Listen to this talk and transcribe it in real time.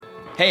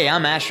Hey,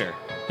 I'm Asher.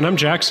 And I'm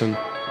Jackson.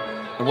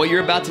 And what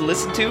you're about to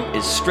listen to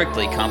is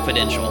strictly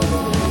confidential.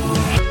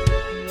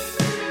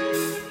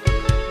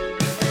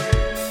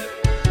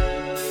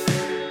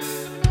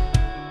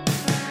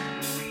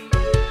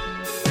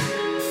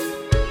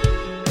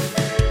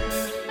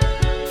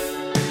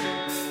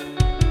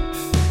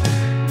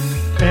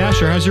 Hey,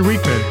 Asher, how's your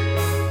week been?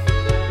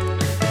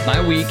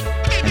 My week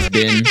has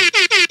been...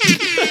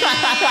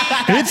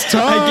 It's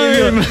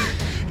time!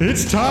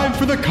 It's time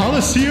for the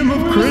Coliseum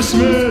of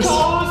Christmas!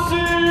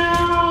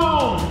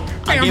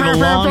 I gave a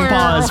long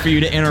pause for you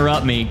to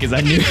interrupt me because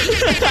I knew...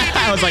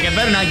 I was like, I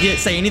better not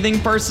say anything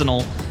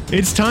personal.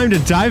 It's time to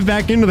dive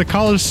back into the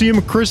Coliseum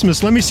of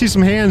Christmas. Let me see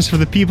some hands for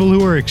the people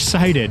who are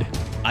excited.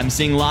 I'm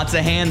seeing lots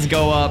of hands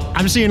go up.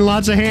 I'm seeing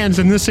lots of hands,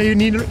 and this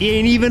ain't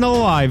even a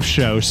live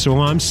show, so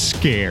I'm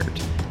scared.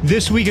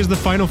 This week is the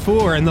Final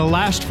Four, and the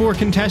last four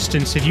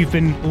contestants, if you've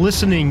been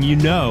listening, you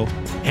know.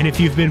 And if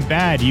you've been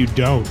bad, you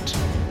don't.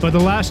 But the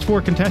last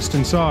four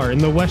contestants are, in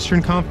the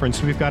Western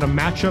Conference, we've got a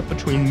matchup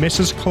between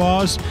Mrs.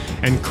 Claus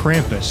and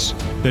Krampus,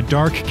 the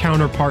dark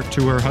counterpart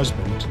to her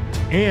husband.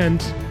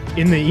 And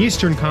in the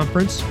Eastern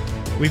Conference,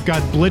 we've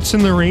got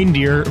Blitzen the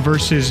Reindeer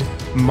versus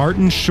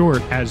Martin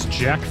Short as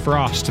Jack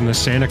Frost in the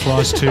Santa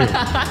Claus 2.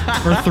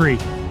 Or 3.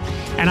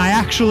 And I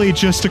actually,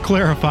 just to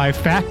clarify,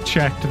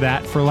 fact-checked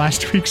that for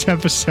last week's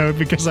episode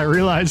because I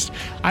realized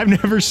I've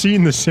never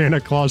seen the Santa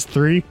Claus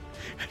 3,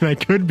 and I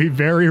could be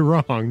very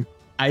wrong.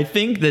 I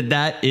think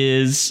that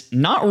is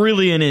not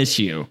really an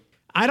issue.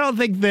 I don't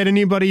think that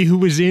anybody who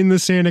was in the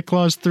Santa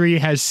Claus 3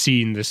 has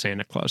seen the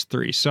Santa Claus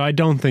 3, so I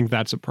don't think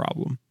that's a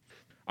problem.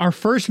 Our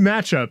first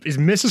matchup is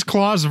Mrs.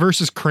 Claus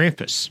versus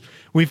Krampus.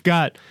 We've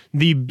got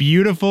the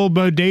beautiful,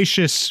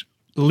 bodacious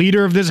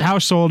leader of this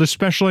household,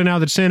 especially now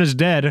that Santa's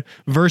dead,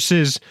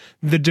 versus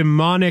the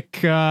demonic,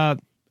 Santa.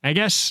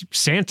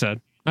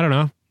 I don't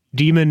know.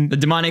 Demon. The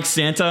demonic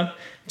Santa?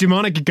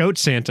 Demonic goat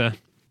Santa.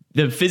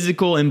 The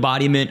physical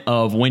embodiment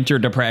of winter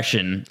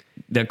depression,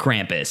 the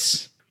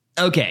Krampus.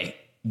 Okay,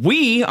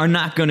 we are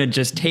not going to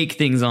just take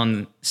things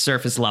on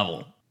surface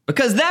level,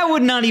 because that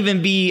would not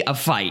even be a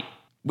fight.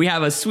 We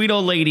have a sweet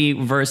old lady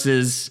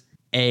versus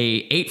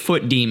a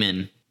 8-foot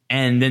demon,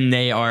 and then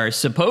they are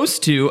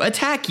supposed to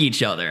attack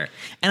each other.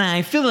 And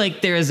I feel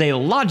like there is a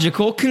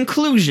logical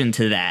conclusion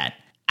to that,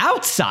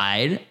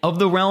 outside of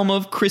the realm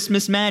of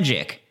Christmas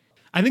magic.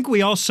 I think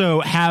we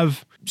also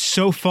have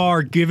so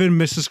far given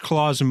Mrs.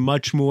 Claus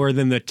much more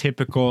than the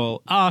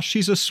typical,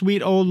 she's a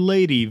sweet old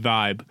lady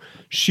vibe.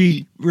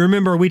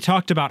 Remember, we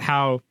talked about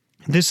how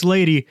this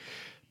lady,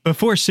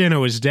 before Santa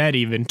was dead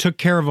even, took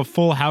care of a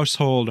full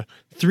household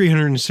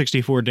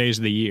 364 days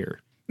of the year.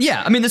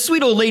 Yeah, I mean, the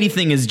sweet old lady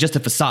thing is just a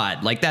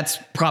facade. Like, that's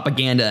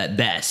propaganda at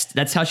best.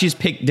 That's how she's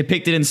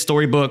depicted in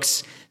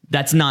storybooks.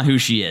 That's not who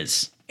she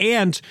is.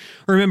 And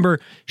remember,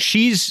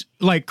 she's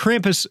like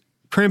Krampus.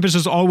 Krampus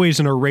is always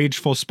in a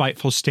rageful,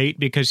 spiteful state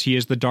because he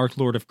is the Dark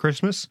Lord of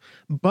Christmas.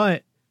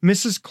 But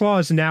Mrs.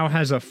 Claus now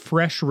has a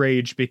fresh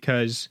rage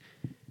because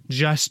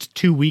just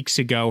 2 weeks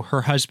ago,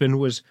 her husband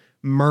was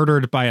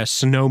murdered by a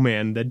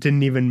snowman that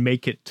didn't even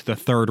make it to the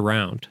third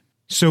round.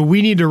 So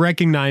we need to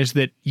recognize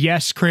that,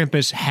 yes,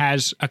 Krampus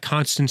has a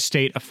constant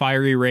state of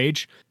fiery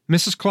rage.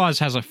 Mrs. Claus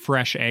has a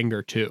fresh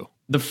anger, too.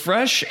 The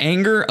fresh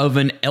anger of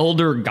an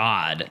elder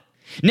god.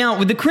 Now,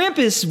 with the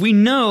Krampus, we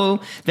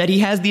know that he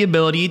has the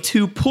ability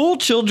to pull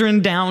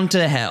children down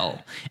to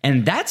hell.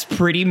 And that's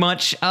pretty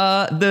much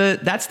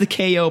that's the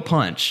KO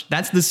punch.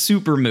 That's the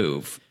super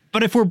move.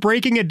 But if we're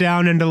breaking it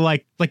down into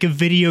like a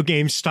video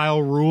game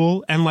style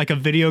rule and like a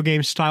video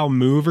game style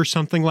move or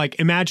something, like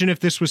imagine if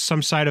this was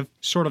some sort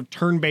of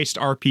turn-based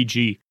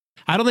RPG.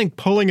 I don't think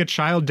pulling a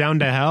child down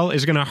to hell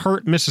is going to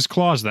hurt Mrs.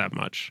 Claus that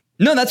much.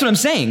 No, that's what I'm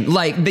saying.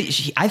 Like,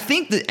 I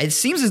think that it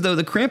seems as though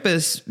the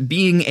Krampus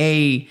being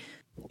a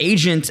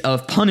agent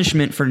of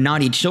punishment for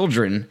naughty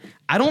children,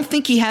 I don't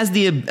think he has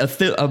the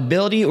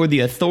ability or the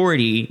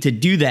authority to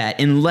do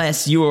that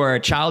unless you are a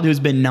child who's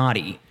been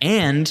naughty.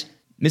 And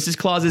Mrs.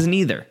 Claus isn't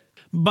either.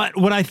 But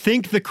what I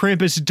think the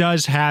Krampus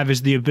does have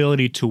is the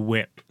ability to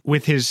whip.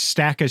 With his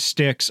stack of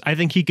sticks, I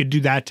think he could do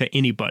that to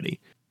anybody.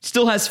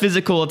 Still has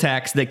physical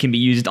attacks that can be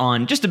used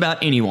on just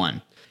about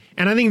anyone.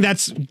 And I think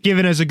that's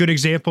given as a good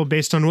example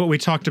based on what we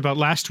talked about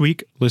last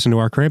week. Listen to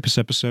our Krampus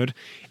episode.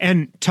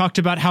 And talked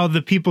about how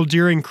the people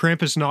during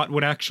Krampusnacht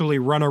would actually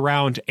run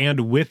around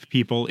and whip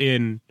people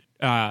in,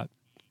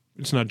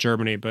 it's not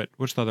Germany, but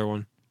what's the other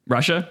one?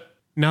 Russia?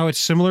 No, it's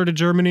similar to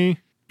Germany.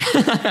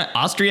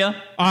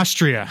 Austria?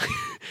 Austria.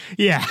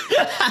 Yeah.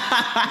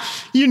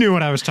 You knew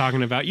what I was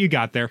talking about. You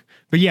got there.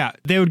 But yeah,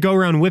 they would go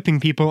around whipping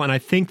people, and I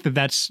think that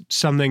that's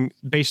something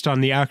based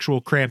on the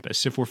actual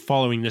Krampus, if we're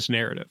following this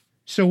narrative.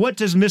 So what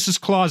does Mrs.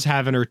 Claus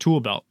have in her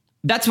tool belt?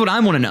 That's what I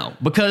want to know,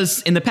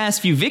 because in the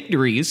past few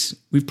victories,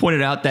 we've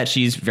pointed out that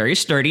she's very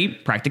sturdy,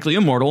 practically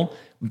immortal,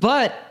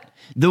 but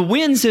the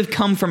wins have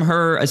come from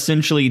her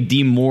essentially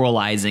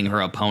demoralizing her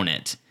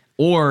opponent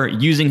or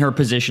using her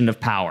position of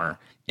power.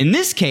 In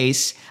this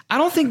case, I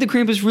don't think the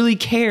Krampus really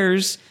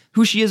cares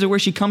who she is or where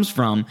she comes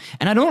from,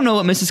 and I don't know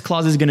what Mrs.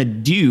 Claus is going to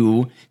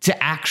do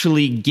to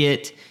actually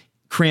get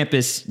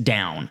Krampus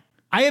down.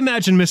 I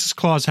imagine Mrs.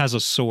 Claus has a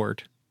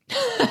sword.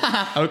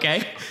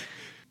 Okay.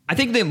 I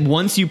think that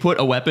once you put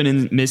a weapon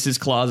in Mrs.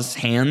 Claus'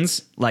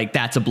 hands, like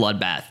that's a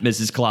bloodbath.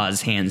 Mrs.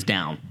 Claus hands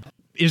down.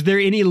 Is there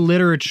any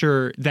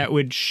literature that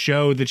would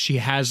show that she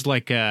has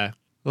like an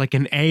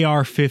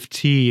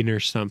AR-15 or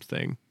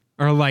something,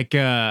 or like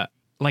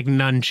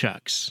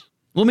nunchucks?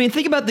 Well, I mean,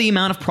 think about the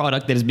amount of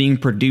product that is being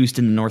produced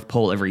in the North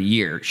Pole every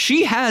year.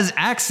 She has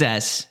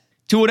access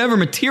to whatever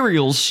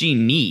materials she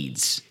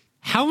needs.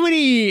 How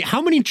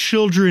many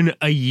children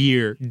a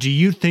year do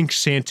you think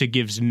Santa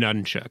gives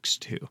nunchucks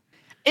to?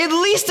 At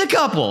least a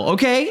couple,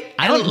 okay?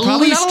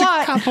 Probably not a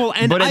lot, couple,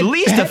 but at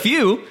least a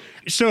few.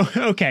 So,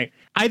 okay.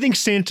 I think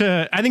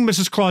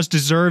Mrs. Claus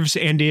deserves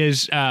and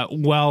is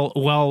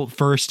well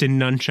versed in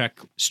nunchuck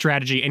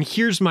strategy. And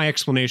here's my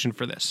explanation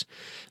for this.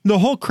 The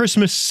whole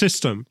Christmas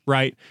system,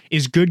 right,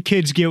 is good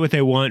kids get what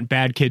they want,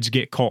 bad kids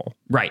get coal.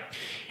 Right.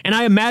 And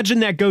I imagine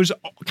that goes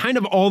kind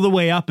of all the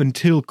way up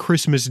until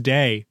Christmas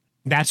Day.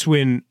 That's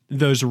when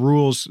those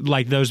rules,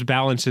 like those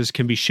balances,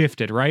 can be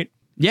shifted, right?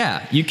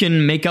 Yeah, you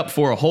can make up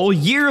for a whole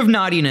year of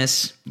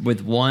naughtiness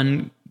with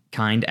one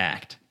kind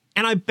act.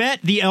 And I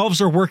bet the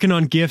elves are working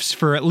on gifts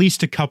for at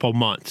least a couple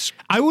months.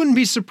 I wouldn't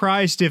be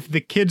surprised if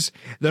the kids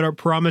that are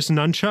promised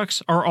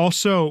nunchucks are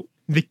also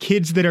the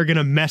kids that are going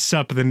to mess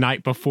up the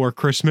night before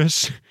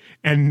Christmas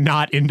and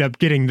not end up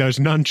getting those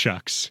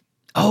nunchucks.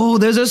 Oh,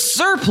 there's a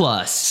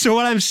surplus. So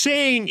what I'm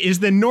saying is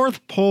the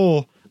North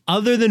Pole,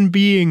 other than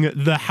being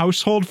the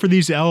household for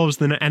these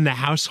elves and the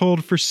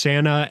household for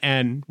Santa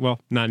and,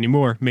 well, not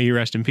anymore, may you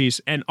rest in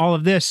peace, and all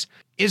of this,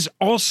 is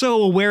also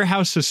a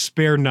warehouse of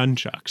spare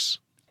nunchucks.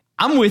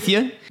 I'm with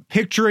you.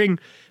 Picturing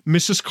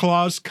Mrs.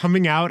 Claus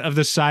coming out of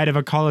the side of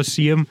a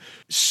coliseum,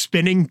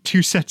 spinning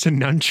 2 sets of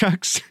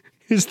nunchucks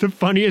is the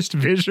funniest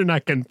vision I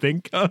can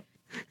think of.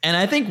 And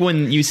I think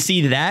when you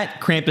see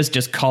that, Krampus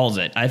just calls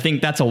it. I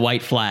think that's a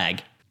white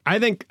flag. I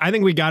think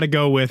we got to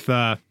go with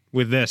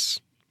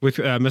Mrs.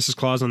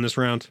 Claus on this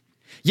round.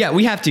 Yeah,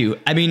 we have to.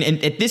 I mean,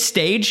 at this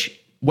stage,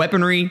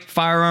 weaponry,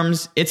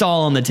 firearms, it's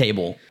all on the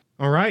table.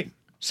 All right.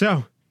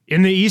 So,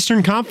 in the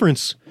Eastern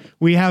Conference,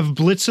 we have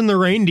Blitzen the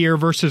Reindeer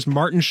versus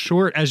Martin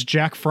Short as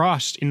Jack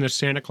Frost in the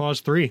Santa Claus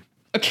 3.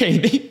 Okay,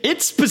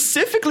 it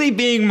specifically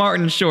being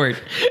Martin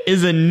Short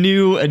is a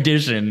new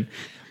addition.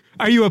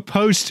 Are you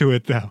opposed to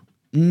it, though?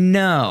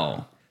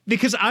 No.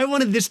 Because I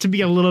wanted this to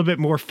be a little bit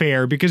more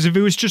fair, because if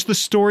it was just the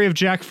story of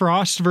Jack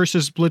Frost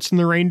versus Blitzen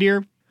the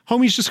Reindeer,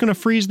 homie's just going to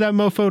freeze that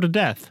mofo to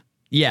death.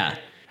 Yeah.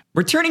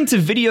 Returning to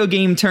video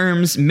game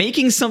terms,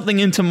 making something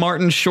into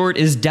Martin Short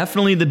is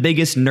definitely the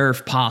biggest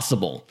nerf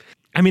possible.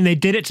 I mean, they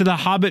did it to the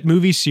Hobbit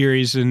movie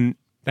series, and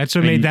that's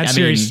what made that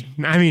series.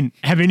 I mean,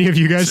 have any of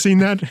you guys seen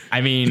that?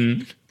 I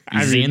mean,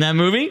 seen that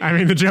movie? I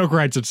mean, the joke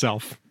writes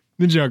itself.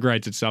 We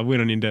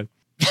don't need to.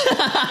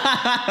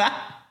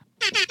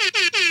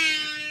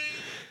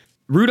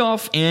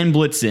 Rudolph and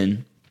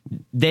Blitzen,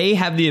 they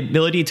have the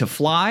ability to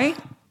fly,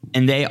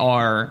 and they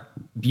are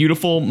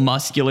beautiful,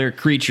 muscular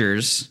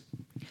creatures.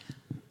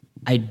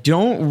 I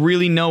don't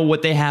really know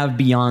what they have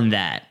beyond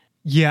that.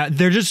 Yeah,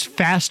 they're just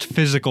fast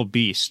physical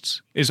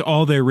beasts is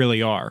all they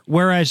really are.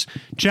 Whereas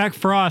Jack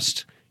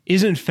Frost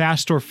isn't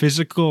fast or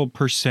physical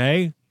per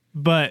se,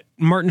 but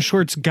Martin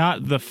Short's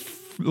got the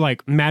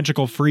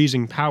magical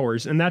freezing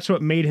powers, and that's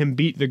what made him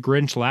beat the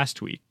Grinch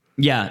last week.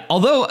 Yeah,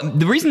 although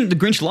the reason the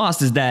Grinch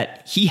lost is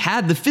that he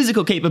had the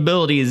physical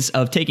capabilities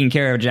of taking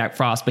care of Jack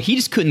Frost, but he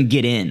just couldn't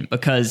get in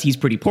because he's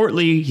pretty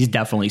portly, he's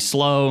definitely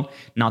slow,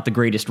 not the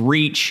greatest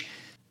reach.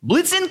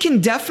 Blitzen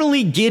can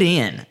definitely get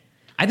in.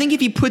 I think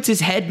if he puts his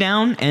head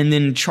down and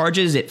then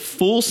charges at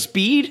full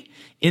speed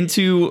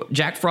into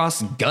Jack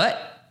Frost's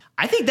gut,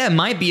 I think that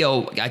might be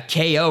a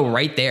KO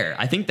right there.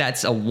 I think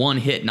that's a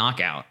one-hit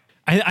knockout.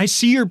 I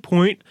see your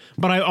point,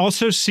 but I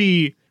also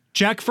see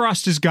Jack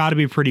Frost has got to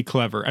be pretty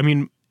clever. I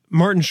mean,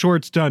 Martin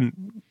Short's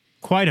done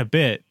quite a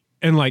bit,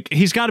 and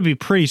he's got to be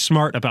pretty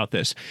smart about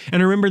this.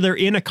 And remember, they're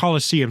in a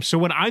coliseum. So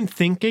what I'm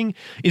thinking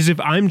is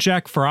if I'm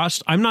Jack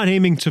Frost, I'm not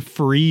aiming to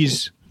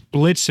freeze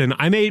Blitzen.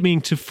 I'm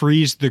aiming to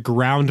freeze the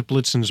ground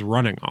Blitzen's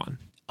running on.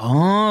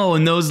 Oh,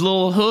 and those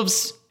little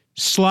hooves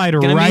slide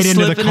right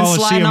into the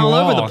Coliseum all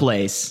wall. Over the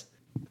place.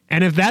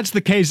 And if that's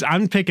the case,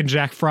 I'm picking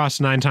Jack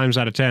Frost 9 times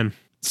out of 10.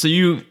 So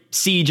you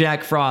see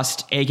Jack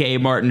Frost, aka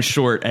Martin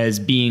Short, as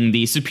being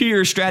the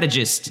superior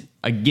strategist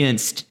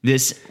against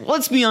this,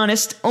 let's be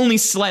honest, only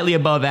slightly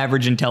above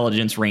average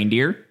intelligence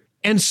reindeer.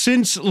 And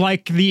since,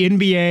 like the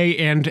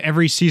NBA and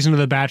every season of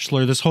The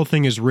Bachelor, this whole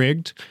thing is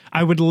rigged,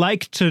 I would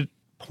like to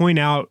point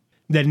out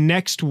that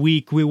next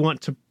week we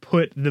want to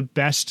put the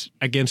best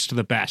against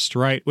the best,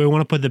 right? We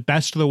want to put the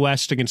best of the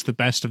West against the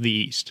best of the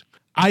East.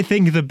 I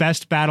think the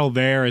best battle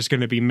there is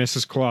going to be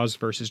Mrs. Claus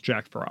versus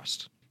Jack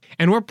Frost.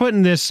 And we're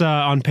putting this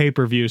on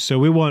pay-per-view, so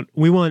we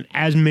want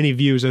as many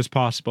views as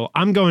possible.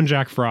 I'm going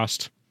Jack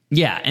Frost.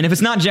 Yeah, and if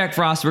it's not Jack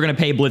Frost, we're going to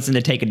pay Blitzen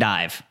to take a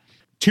dive.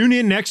 Tune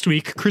in next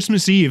week,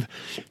 Christmas Eve,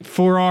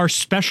 for our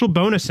special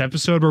bonus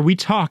episode where we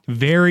talk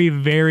very,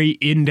 very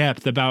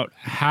in-depth about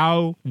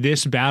how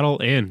this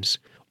battle ends.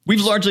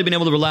 We've largely been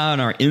able to rely on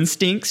our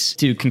instincts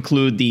to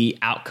conclude the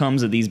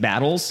outcomes of these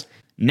battles.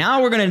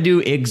 Now we're going to do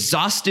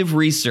exhaustive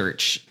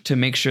research to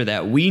make sure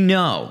that we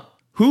know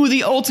who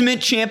the ultimate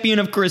champion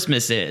of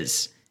Christmas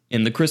is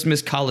in the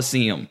Christmas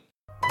Coliseum.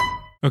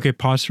 Okay,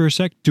 pause for a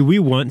sec. Do we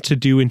want to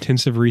do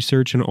intensive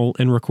research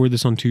and record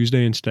this on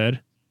Tuesday instead?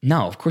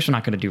 No, of course we're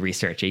not going to do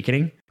research. Are you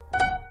kidding?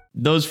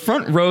 Those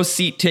front row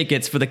seat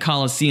tickets for the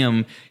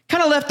Coliseum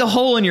kind of left a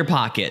hole in your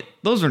pocket.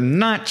 Those are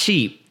not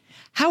cheap.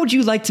 How would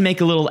you like to make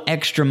a little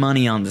extra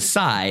money on the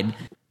side?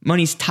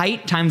 Money's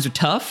tight, times are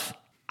tough.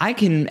 I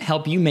can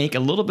help you make a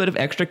little bit of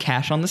extra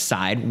cash on the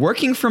side,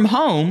 working from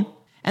home,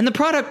 and the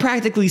product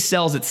practically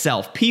sells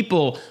itself.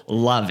 People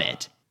love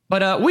it.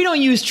 But we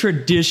don't use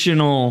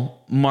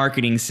traditional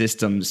marketing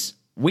systems.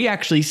 We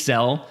actually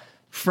sell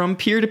from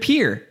peer to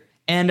peer.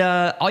 And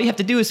all you have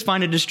to do is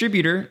find a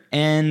distributor,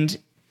 and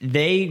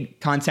they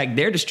contact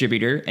their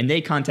distributor, and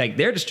they contact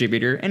their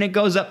distributor, and it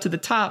goes up to the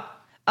top.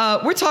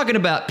 We're talking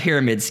about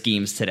pyramid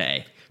schemes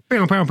today.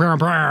 Pow, pow, pow,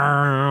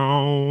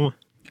 pow.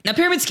 Now,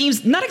 pyramid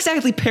schemes, not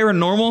exactly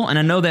paranormal, and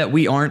I know that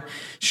we aren't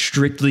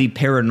strictly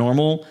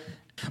paranormal,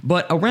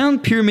 but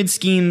around pyramid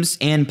schemes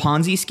and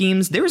Ponzi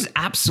schemes, there's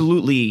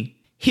absolutely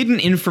hidden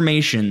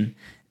information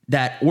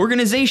that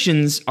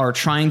organizations are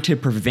trying to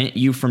prevent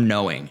you from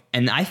knowing.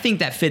 And I think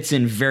that fits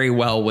in very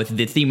well with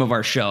the theme of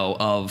our show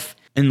of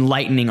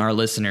enlightening our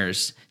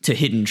listeners to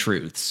hidden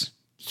truths.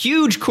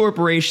 Huge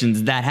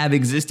corporations that have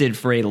existed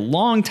for a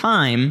long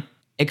time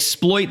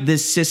exploit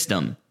this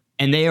system,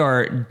 and they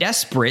are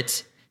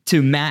desperate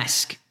to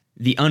mask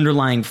the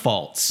underlying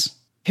faults.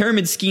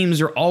 Pyramid schemes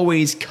are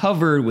always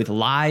covered with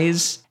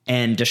lies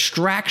and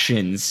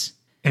distractions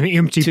and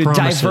empty to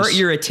promises. Divert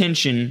your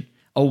attention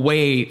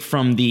away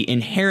from the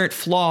inherent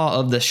flaw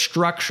of the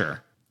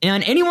structure.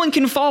 And anyone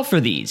can fall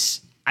for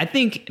these. I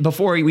think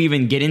before we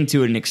even get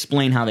into it and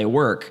explain how they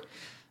work,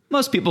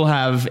 most people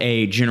have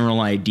a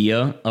general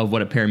idea of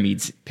what a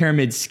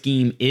pyramid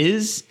scheme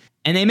is,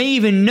 and they may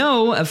even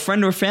know a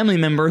friend or family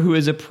member who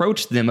has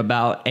approached them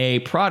about a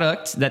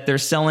product that they're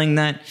selling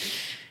that,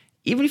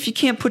 even if you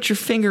can't put your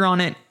finger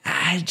on it,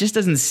 it just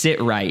doesn't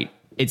sit right.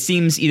 It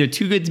seems either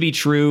too good to be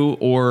true,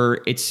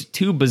 or it's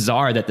too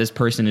bizarre that this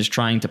person is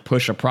trying to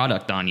push a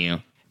product on you.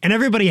 And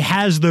everybody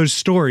has those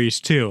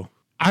stories too.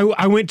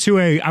 I went to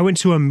a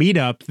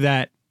meetup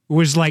that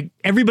was like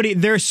everybody.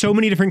 There are so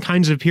many different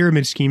kinds of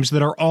pyramid schemes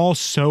that are all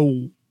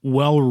so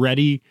well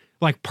ready,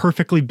 like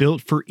perfectly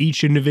built for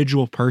each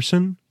individual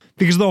person.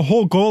 Because the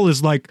whole goal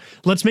is like,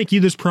 let's make you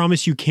this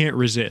promise you can't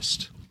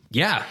resist.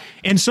 Yeah.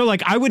 And so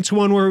like I went to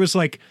one where it was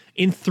like,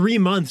 in 3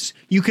 months,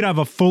 you could have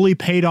a fully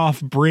paid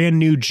off brand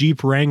new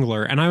Jeep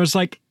Wrangler. And I was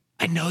like,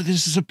 I know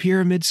this is a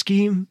pyramid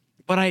scheme,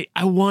 but I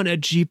want a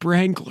Jeep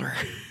Wrangler.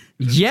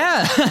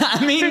 Yeah.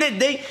 I mean,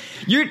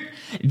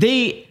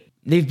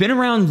 they've been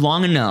around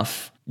long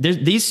enough.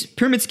 These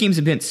pyramid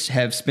schemes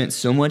have spent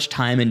so much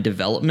time in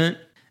development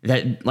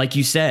that, like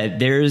you said,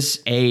 there's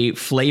a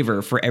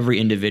flavor for every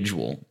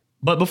individual.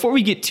 But before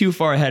we get too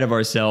far ahead of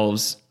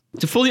ourselves,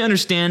 to fully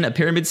understand a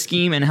pyramid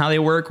scheme and how they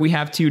work, we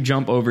have to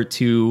jump over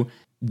to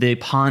the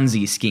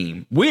Ponzi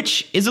scheme,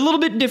 which is a little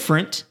bit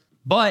different,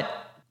 but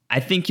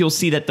I think you'll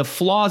see that the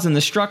flaws in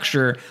the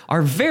structure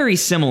are very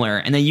similar,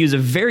 and they use a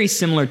very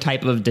similar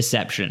type of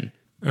deception.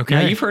 Okay.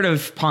 Now, you've heard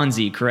of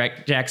Ponzi,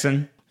 correct,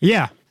 Jackson?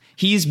 Yeah.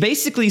 He's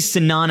basically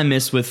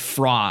synonymous with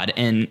fraud,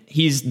 and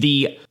he's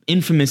the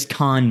infamous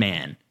con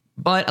man.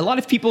 But a lot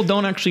of people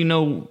don't actually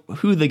know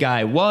who the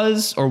guy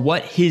was or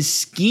what his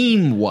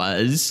scheme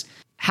was,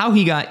 how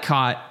he got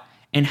caught,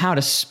 and how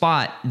to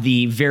spot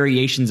the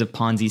variations of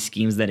Ponzi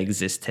schemes that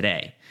exist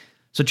today.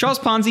 So Charles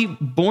Ponzi,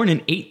 born in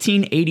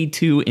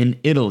 1882 in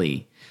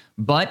Italy,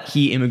 but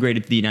he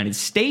immigrated to the United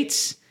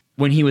States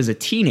when he was a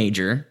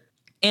teenager,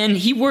 and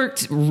he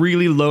worked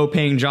really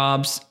low-paying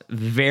jobs,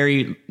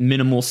 very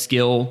minimal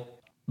skill,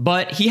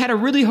 but he had a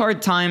really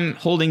hard time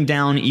holding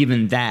down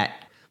even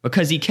that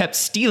because he kept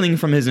stealing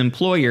from his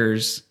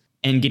employers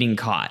and getting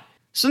caught.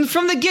 So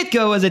from the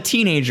get-go as a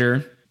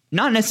teenager,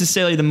 not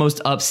necessarily the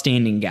most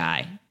upstanding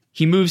guy.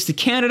 He moves to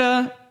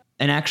Canada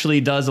and actually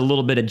does a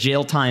little bit of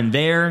jail time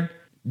there.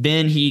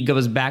 Then he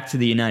goes back to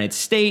the United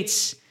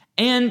States,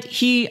 and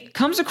he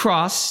comes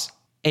across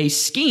a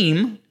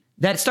scheme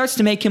that starts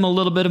to make him a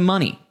little bit of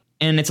money.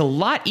 And it's a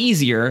lot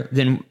easier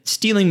than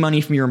stealing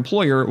money from your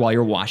employer while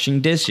you're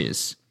washing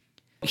dishes.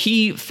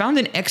 He found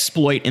an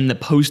exploit in the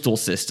postal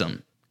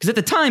system, because at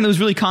the time it was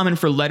really common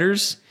for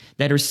letters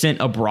that are sent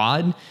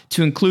abroad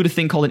to include a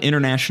thing called an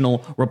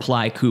international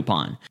reply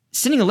coupon.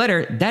 Sending a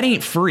letter, that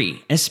ain't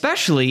free,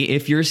 especially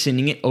if you're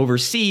sending it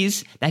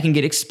overseas. That can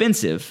get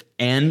expensive,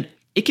 and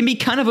it can be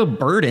kind of a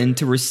burden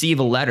to receive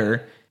a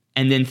letter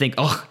and then think,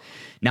 oh,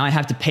 now I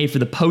have to pay for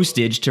the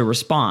postage to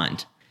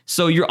respond.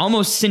 So you're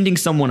almost sending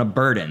someone a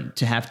burden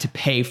to have to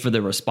pay for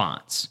the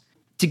response.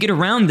 To get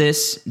around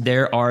this,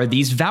 there are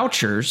these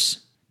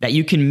vouchers that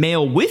you can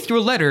mail with your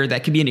letter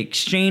that can be in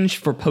exchange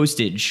for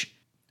postage.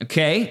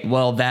 Okay,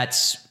 well,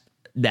 that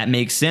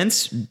makes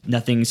sense.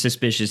 Nothing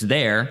suspicious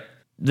there.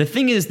 The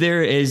thing is,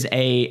 there is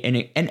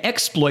an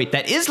exploit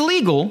that is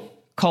legal,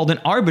 called an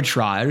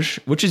arbitrage,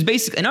 which is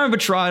basically an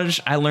arbitrage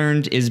I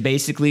learned is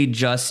basically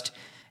just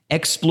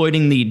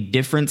exploiting the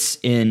difference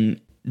in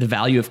the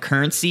value of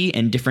currency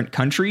in different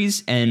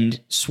countries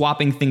and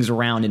swapping things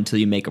around until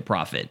you make a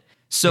profit.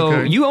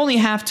 So you only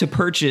have to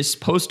purchase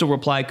postal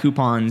reply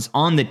coupons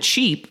on the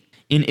cheap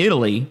in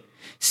Italy,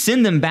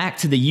 send them back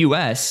to the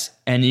US,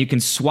 and you can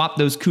swap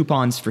those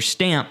coupons for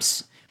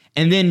stamps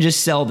and then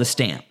just sell the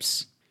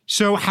stamps.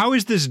 So how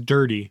is this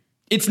dirty?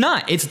 It's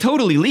not. It's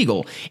totally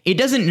legal. It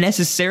doesn't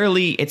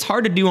necessarily, it's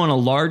hard to do on a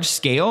large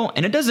scale,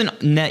 and it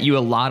doesn't net you a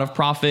lot of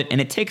profit. And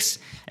it takes,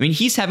 I mean,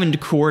 he's having to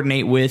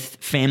coordinate with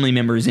family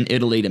members in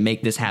Italy to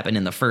make this happen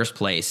in the first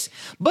place.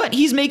 But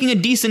he's making a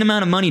decent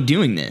amount of money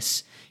doing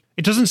this.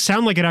 It doesn't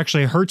sound like it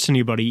actually hurts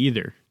anybody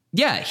either.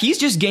 Yeah, he's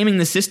just gaming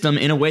the system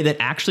in a way that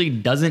actually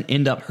doesn't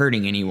end up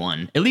hurting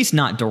anyone, at least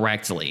not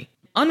directly.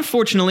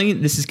 Unfortunately,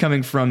 this is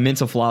coming from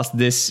Mental Floss,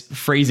 this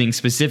phrasing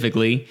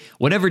specifically.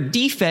 Whatever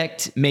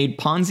defect made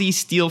Ponzi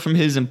steal from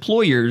his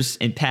employers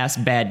and pass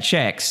bad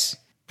checks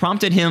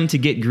prompted him to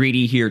get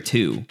greedy here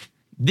too.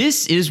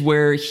 This is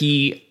where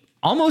he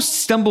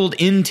almost stumbled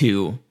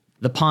into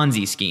the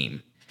Ponzi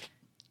scheme.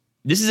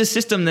 This is a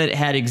system that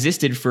had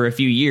existed for a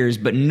few years,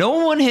 but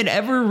no one had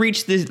ever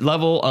reached the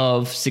level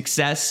of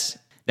success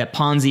that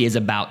Ponzi is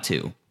about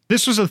to.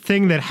 This was a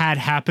thing that had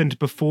happened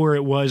before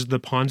it was the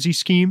Ponzi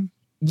scheme?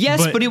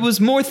 Yes, but it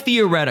was more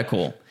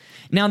theoretical.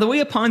 Now, the way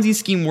a Ponzi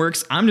scheme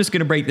works, I'm just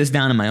going to break this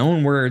down in my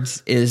own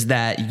words, is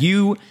that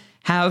you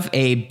have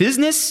a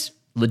business,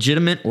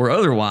 legitimate or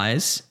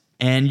otherwise,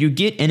 and you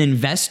get an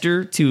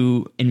investor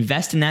to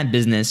invest in that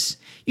business,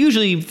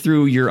 usually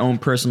through your own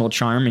personal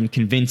charm and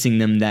convincing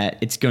them that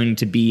it's going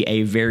to be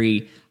a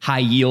very high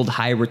yield,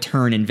 high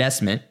return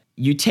investment.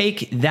 You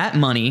take that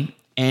money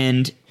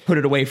and put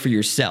it away for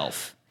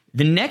yourself.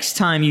 The next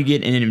time you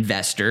get an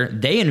investor,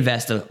 they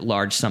invest a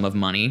large sum of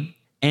money,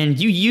 and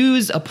you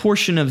use a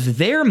portion of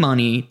their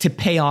money to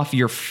pay off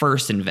your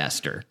first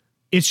investor.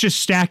 It's just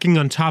stacking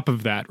on top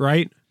of that,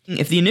 right?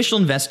 If the initial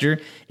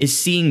investor is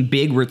seeing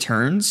big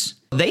returns,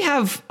 they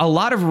have a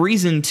lot of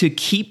reason to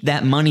keep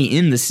that money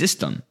in the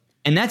system.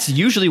 And that's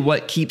usually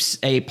what keeps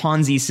a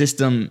Ponzi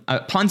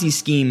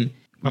scheme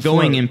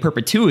going in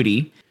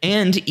perpetuity.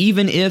 And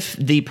even if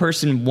the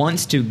person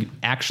wants to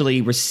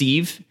actually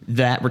receive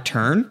that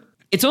return,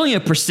 it's only a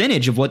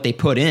percentage of what they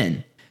put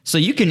in. So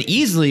you can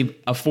easily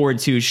afford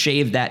to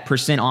shave that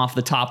percent off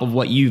the top of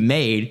what you've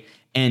made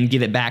and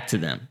give it back to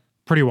them.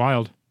 Pretty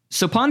wild.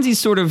 So Ponzi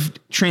sort of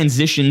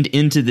transitioned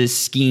into this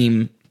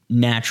scheme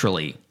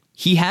naturally.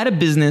 He had a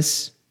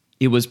business,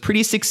 it was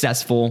pretty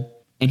successful,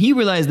 and he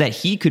realized that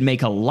he could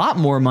make a lot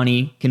more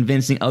money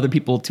convincing other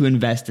people to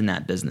invest in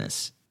that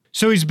business.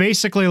 So he's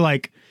basically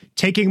like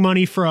taking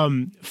money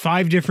from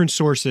 5 different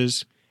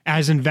sources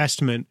as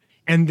investment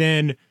and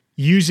then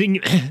using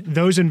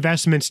those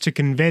investments to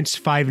convince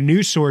 5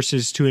 new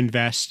sources to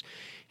invest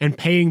and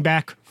paying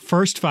back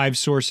first 5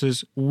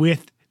 sources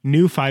with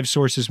new 5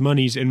 sources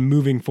monies and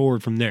moving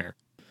forward from there.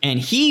 And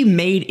he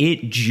made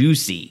it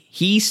juicy.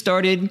 He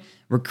started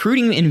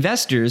recruiting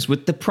investors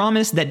with the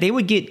promise that they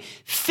would get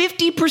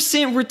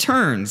 50%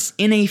 returns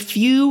in a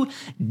few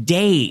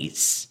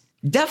days.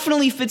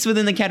 Definitely fits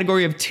within the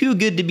category of too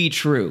good to be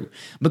true.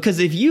 Because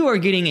if you are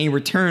getting a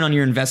return on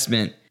your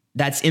investment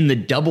that's in the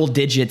double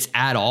digits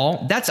at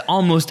all, that's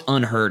almost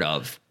unheard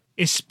of.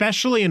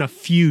 Especially in a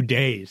few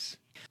days.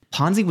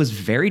 Ponzi was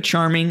very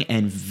charming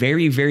and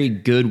very, very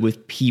good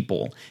with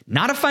people.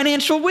 Not a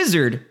financial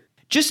wizard,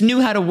 just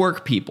knew how to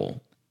work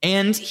people.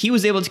 And he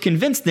was able to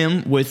convince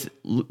them with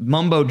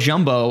mumbo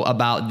jumbo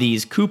about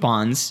these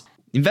coupons.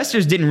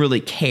 Investors didn't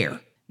really care.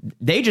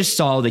 They just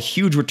saw the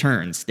huge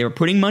returns. They were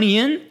putting money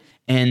in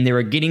and they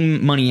were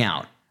getting money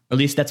out. Or at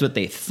least that's what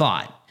they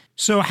thought.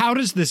 So how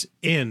does this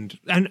end?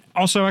 And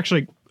also,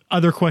 actually,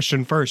 other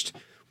question first.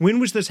 When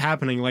was this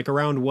happening? Like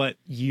around what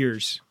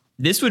years?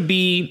 This would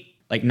be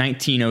like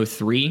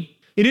 1903.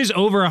 It is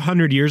over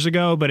 100 years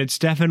ago, but it's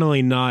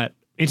definitely not,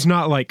 it's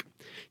not like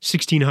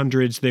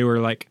 1600s. They were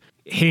like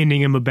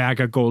handing him a bag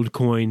of gold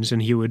coins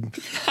and he would...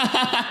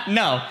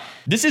 No,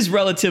 this is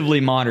relatively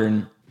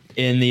modern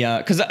in the,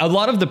 because a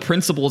lot of the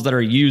principles that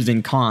are used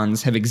in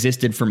cons have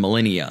existed for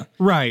millennia.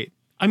 Right.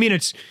 I mean,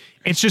 it's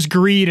just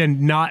greed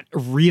and not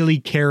really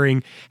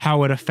caring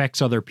how it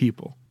affects other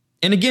people.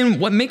 And again,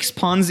 what makes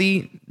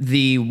Ponzi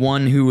the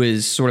one who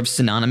is sort of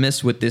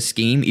synonymous with this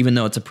scheme, even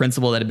though it's a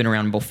principle that had been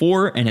around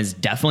before and has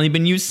definitely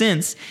been used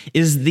since,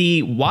 is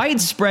the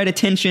widespread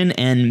attention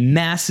and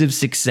massive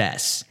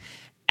success.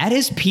 At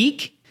his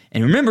peak,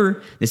 and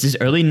remember, this is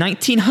early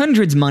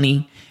 1900s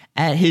money,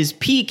 at his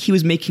peak, he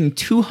was making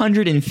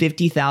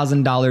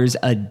 $250,000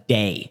 a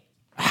day.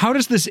 How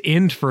does this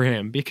end for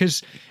him?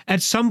 Because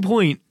at some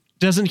point,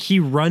 doesn't he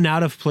run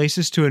out of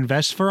places to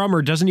invest from,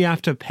 or doesn't he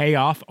have to pay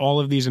off all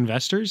of these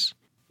investors?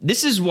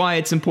 This is why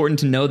it's important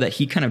to know that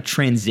he kind of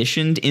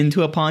transitioned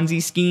into a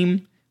Ponzi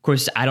scheme. Of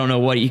course, I don't know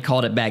what he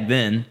called it back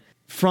then,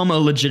 from a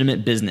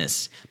legitimate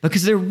business,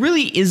 because there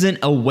really isn't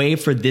a way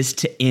for this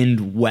to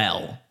end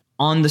well.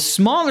 On the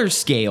smaller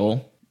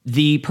scale,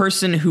 the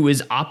person who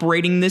is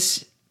operating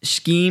this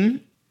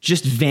scheme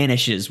just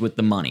vanishes with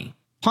the money.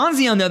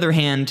 Ponzi, on the other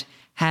hand,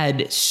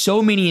 had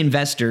so many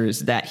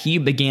investors that he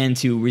began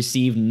to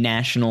receive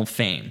national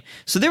fame.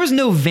 So there was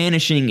no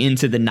vanishing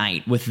into the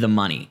night with the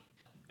money.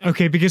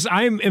 Okay, because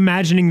I'm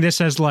imagining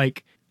this as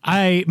like,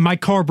 my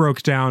car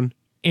broke down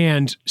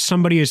and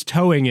somebody is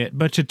towing it,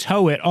 but to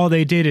tow it, all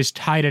they did is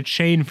tied a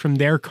chain from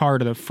their car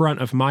to the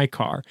front of my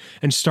car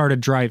and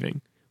started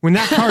driving. When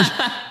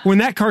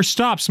that car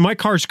stops, my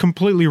car's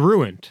completely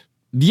ruined.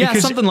 Yeah,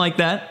 Because- something like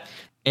that.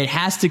 It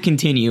has to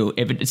continue.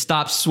 If it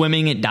stops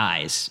swimming, it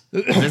dies.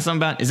 Is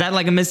that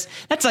like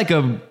that's like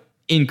a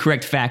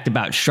incorrect fact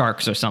about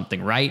sharks or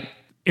something, right?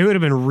 It would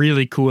have been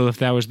really cool if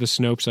that was the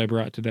Snopes I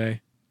brought today.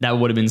 That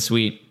would have been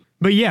sweet.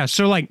 But yeah,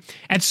 so like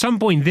at some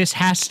point this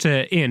has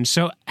to end.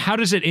 So how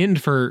does it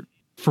end for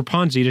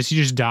Ponzi? Does he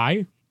just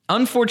die?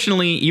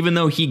 Unfortunately, even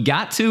though he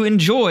got to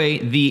enjoy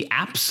the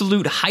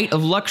absolute height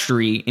of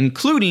luxury,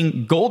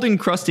 including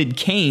gold-encrusted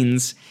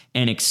canes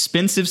and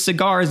expensive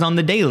cigars on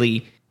the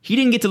daily, he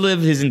didn't get to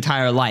live his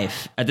entire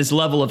life at this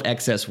level of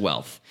excess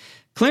wealth.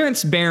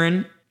 Clarence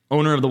Barron,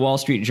 owner of the Wall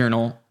Street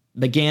Journal,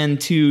 began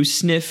to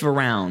sniff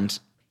around.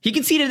 He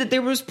conceded that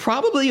there was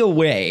probably a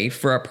way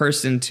for a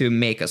person to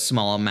make a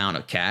small amount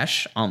of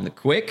cash on the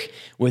quick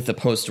with a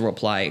postal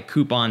reply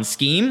coupon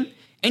scheme,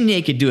 and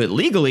they could do it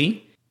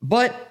legally.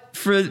 But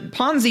for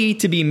Ponzi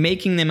to be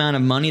making the amount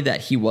of money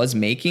that he was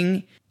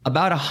making,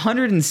 about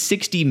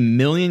 160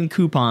 million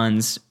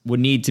coupons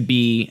would need to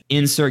be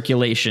in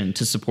circulation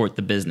to support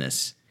the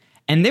business.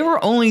 And there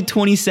were only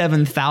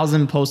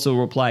 27,000 postal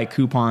reply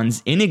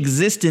coupons in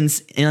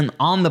existence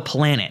on the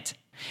planet.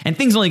 And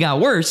things only got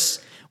worse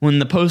when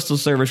the Postal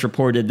Service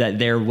reported that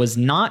there was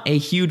not a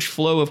huge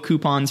flow of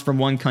coupons from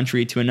one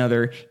country to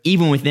another,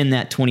 even within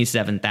that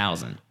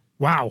 27,000.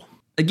 Wow.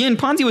 Again,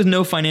 Ponzi was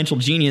no financial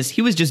genius.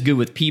 He was just good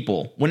with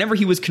people. Whenever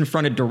he was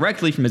confronted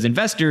directly from his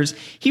investors,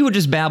 he would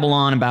just babble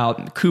on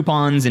about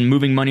coupons and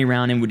moving money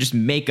around and would just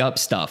make up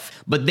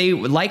stuff. But they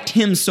liked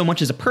him so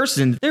much as a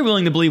person, they're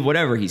willing to believe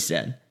whatever he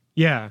said.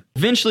 Yeah.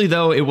 Eventually,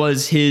 though, it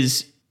was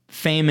his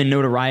fame and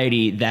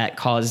notoriety that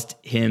caused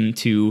him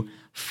to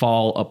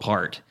fall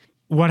apart.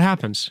 What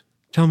happens?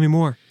 Tell me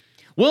more.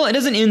 Well, it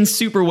doesn't end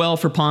super well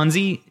for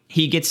Ponzi.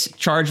 He gets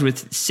charged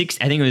with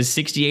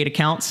 68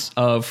 accounts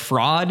of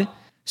fraud,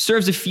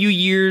 serves a few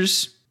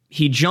years.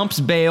 He jumps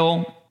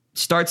bail,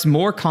 starts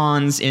more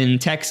cons in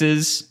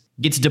Texas,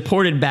 gets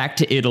deported back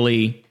to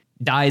Italy,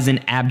 dies in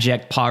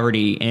abject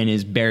poverty, and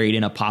is buried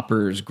in a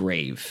pauper's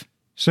grave.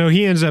 So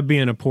he ends up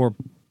being a poor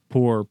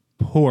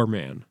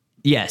man.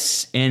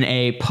 Yes, in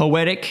a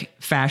poetic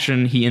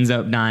fashion, he ends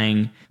up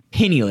dying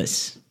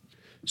penniless.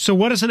 So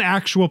what does an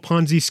actual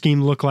Ponzi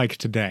scheme look like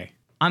today?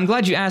 I'm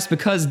glad you asked,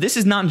 because this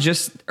is not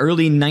just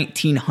early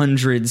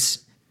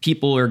 1900s.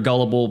 People are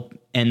gullible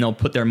and they'll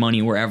put their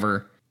money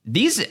wherever.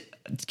 These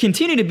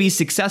continue to be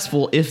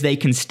successful if they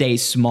can stay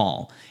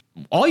small.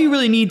 All you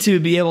really need to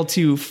be able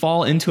to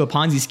fall into a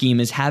Ponzi scheme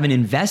is have an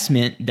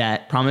investment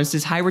that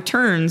promises high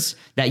returns,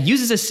 that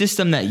uses a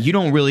system that you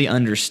don't really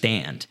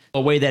understand.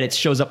 A way that it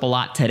shows up a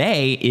lot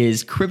today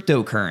is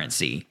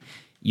cryptocurrency.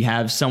 You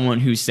have someone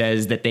who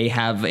says that they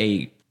have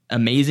a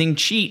amazing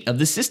cheat of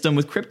the system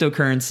with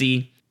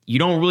cryptocurrency. You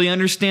don't really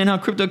understand how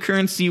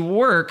cryptocurrency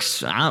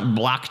works.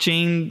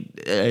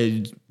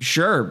 Blockchain,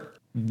 sure.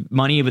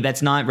 Money, but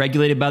that's not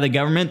regulated by the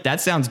government.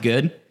 That sounds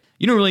good.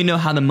 You don't really know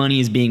how the money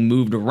is being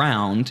moved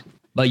around,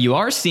 but you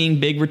are seeing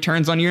big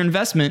returns on your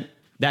investment.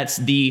 That's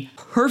the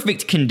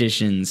perfect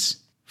conditions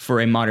for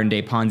a modern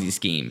day Ponzi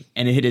scheme.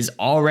 And it has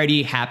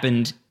already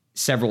happened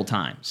several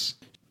times.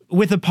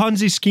 With a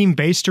Ponzi scheme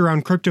based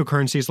around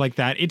cryptocurrencies like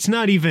that, it's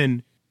not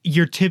even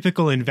your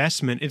typical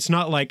investment. It's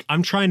not like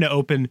I'm trying to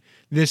open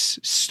this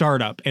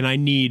startup and I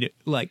need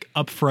like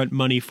upfront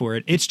money for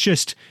it. It's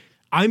just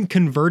I'm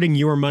converting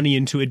your money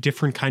into a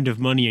different kind of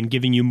money and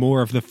giving you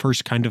more of the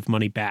first kind of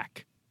money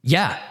back.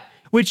 Yeah.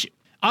 Which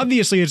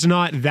obviously it's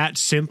not that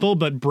simple,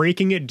 but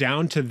breaking it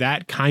down to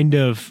that kind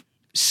of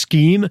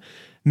scheme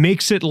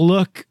makes it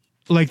look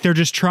like they're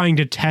just trying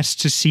to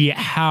test to see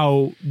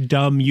how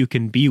dumb you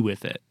can be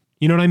with it.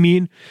 You know what I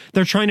mean?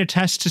 They're trying to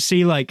test to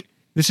see like,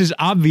 this is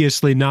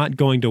obviously not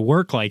going to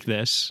work like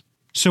this.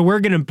 So we're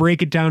going to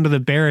break it down to the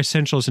bare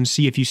essentials and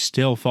see if you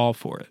still fall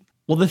for it.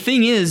 Well, the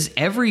thing is,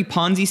 every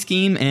Ponzi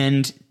scheme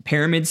and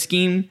pyramid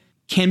scheme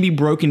can be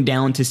broken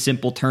down to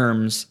simple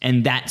terms,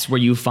 and that's where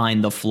you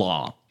find the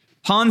flaw.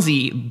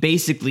 Ponzi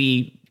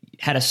basically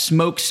had a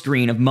smoke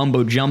screen of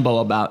mumbo jumbo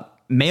about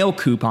mail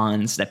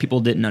coupons that people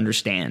didn't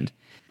understand.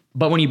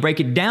 But when you break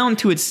it down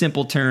to its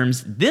simple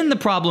terms, then the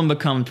problem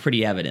becomes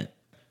pretty evident.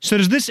 So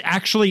does this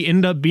actually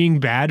end up being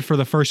bad for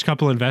the first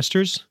couple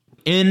investors?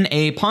 In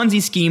a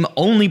Ponzi scheme,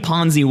 only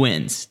Ponzi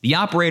wins. The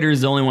operator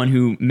is the only one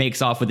who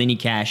makes off with any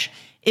cash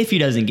if he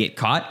doesn't get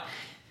caught.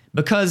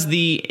 Because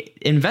the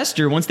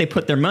investor, once they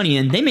put their money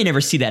in, they may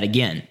never see that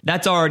again.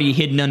 That's already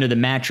hidden under the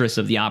mattress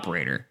of the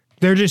operator.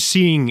 They're just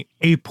seeing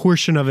a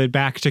portion of it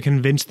back to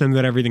convince them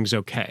that everything's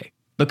okay.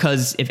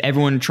 Because if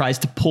everyone tries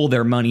to pull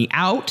their money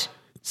out,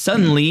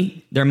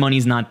 suddenly their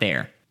money's not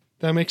there.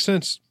 That makes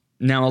sense.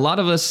 Now, a lot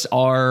of us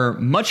are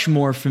much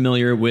more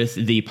familiar with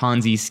the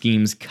Ponzi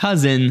scheme's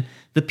cousin,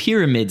 the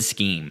pyramid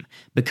scheme,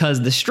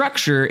 because the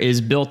structure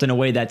is built in a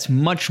way that's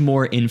much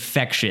more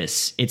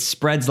infectious. It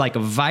spreads like a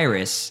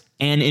virus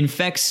and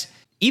infects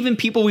even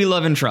people we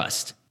love and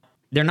trust.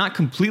 They're not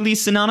completely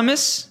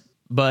synonymous,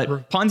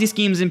 but Ponzi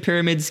schemes and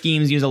pyramid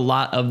schemes use a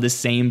lot of the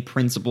same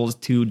principles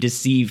to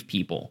deceive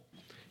people.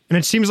 And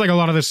it seems like a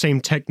lot of the same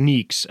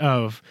techniques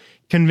of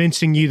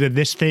convincing you that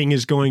this thing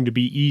is going to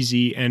be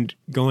easy and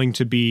going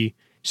to be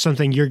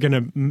something you're going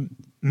to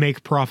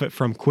make profit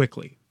from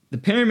quickly. The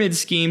pyramid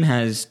scheme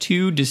has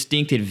two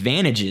distinct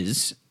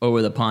advantages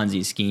over the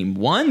Ponzi scheme.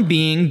 One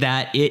being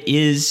that it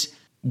is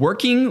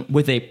working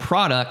with a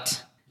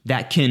product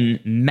that can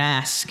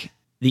mask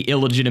the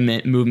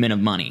illegitimate movement of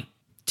money.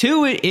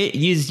 Two, it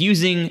is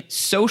using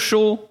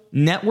social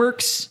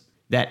networks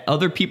that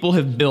other people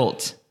have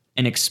built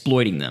and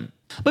exploiting them.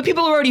 But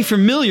people are already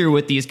familiar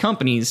with these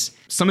companies.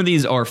 Some of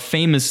these are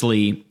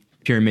famously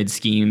pyramid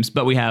schemes,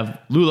 but we have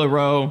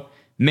LuLaRoe,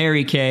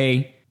 Mary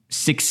Kay,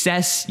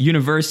 Success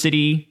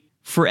University,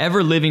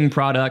 Forever Living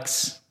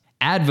Products,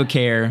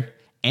 Advocare,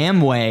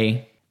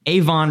 Amway,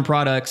 Avon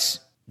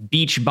Products,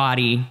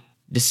 Beachbody,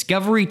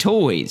 Discovery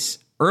Toys,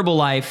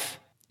 Herbalife,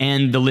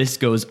 and the list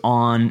goes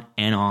on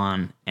and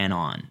on and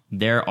on.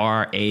 There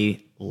are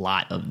a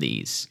lot of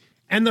these.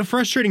 And the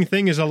frustrating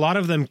thing is a lot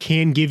of them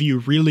can give you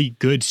really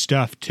good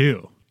stuff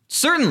too.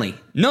 Certainly.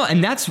 No,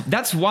 and that's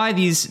why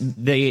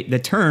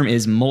the term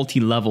is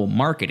multi-level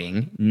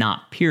marketing,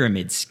 not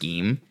pyramid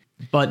scheme.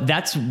 But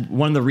that's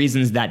one of the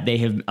reasons that they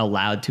have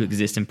allowed to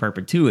exist in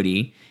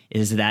perpetuity,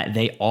 is that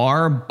they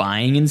are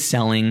buying and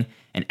selling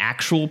an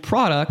actual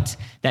product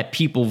that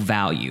people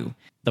value.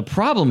 The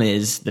problem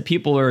is the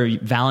people are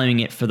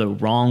valuing it for the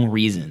wrong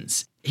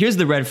reasons. Here's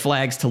the red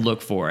flags to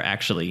look for,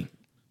 actually.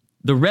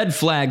 The red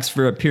flags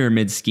for a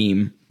pyramid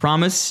scheme: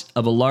 promise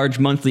of a large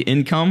monthly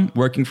income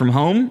working from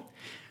home,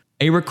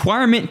 a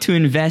requirement to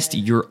invest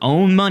your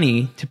own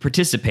money to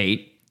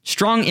participate,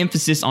 strong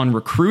emphasis on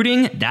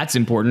recruiting, that's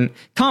important,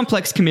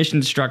 complex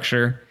commission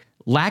structure,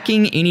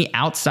 lacking any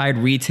outside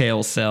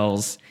retail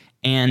sales,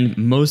 and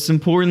most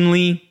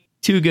importantly,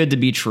 too good to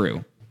be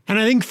true. And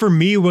I think for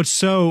me, what's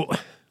so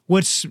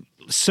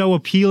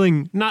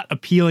appealing, not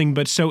appealing,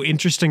 but so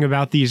interesting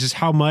about these is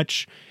how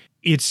much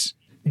it's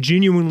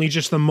genuinely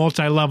just the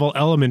multi-level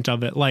element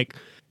of it. Like,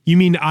 you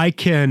mean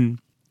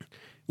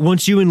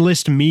once you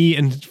enlist me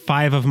and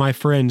 5 of my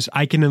friends,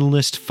 I can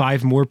enlist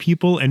 5 more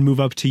people and move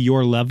up to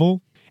your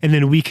level. And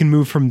then we can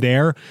move from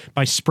there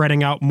by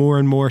spreading out more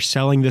and more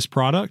selling this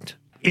product.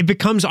 It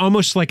becomes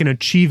almost like an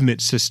achievement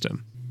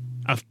system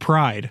of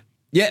pride.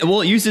 Yeah,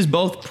 well, it uses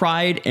both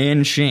pride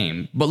and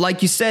shame. But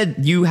like you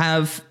said,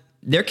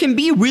 there can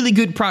be really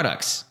good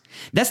products.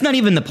 That's not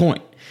even the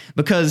point.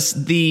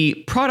 Because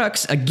the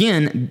products,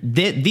 again,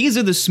 these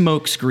are the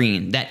smoke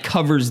screen that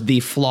covers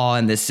the flaw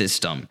in the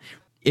system.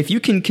 If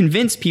you can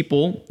convince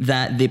people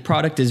that the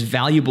product is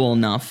valuable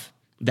enough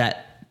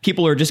that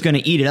people are just going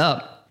to eat it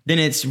up, then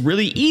it's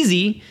really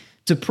easy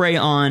to prey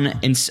on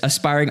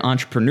aspiring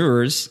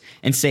entrepreneurs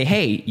and say,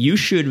 hey, you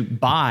should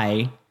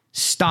buy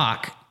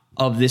stock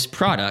of this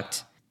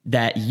product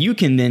that you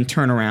can then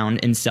turn around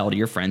and sell to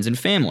your friends and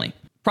family.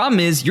 Problem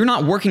is, you're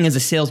not working as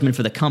a salesman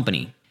for the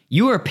company.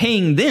 You are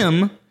paying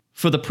them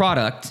for the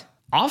product.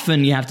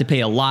 Often you have to pay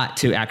a lot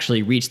to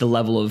actually reach the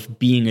level of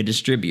being a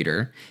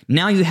distributor.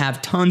 Now you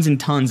have tons and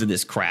tons of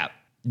this crap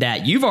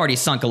that you've already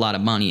sunk a lot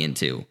of money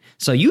into.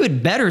 So you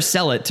had better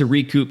sell it to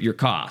recoup your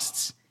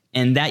costs.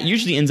 And that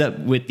usually ends up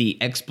with the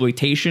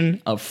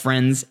exploitation of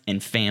friends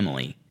and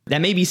family.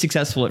 That may be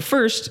successful at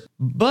first,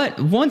 but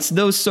once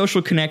those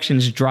social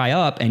connections dry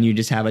up and you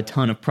just have a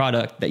ton of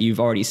product that you've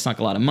already sunk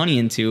a lot of money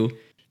into,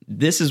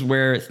 this is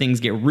where things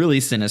get really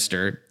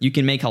sinister. You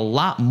can make a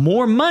lot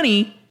more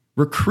money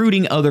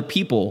recruiting other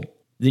people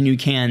than you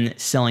can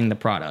selling the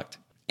product.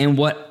 And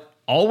what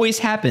always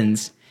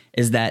happens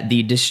is that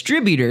the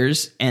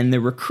distributors and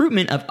the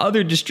recruitment of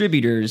other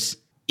distributors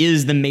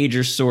is the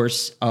major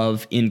source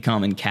of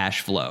income and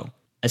cash flow.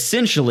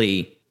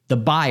 Essentially, the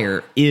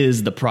buyer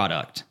is the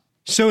product.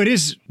 So it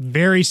is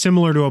very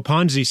similar to a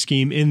Ponzi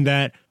scheme in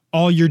that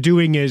all you're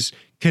doing is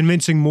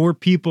convincing more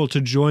people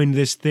to join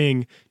this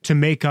thing to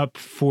make up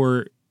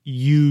for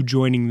you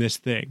joining this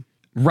thing.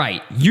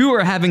 Right. You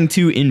are having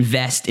to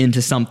invest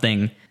into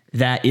something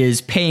that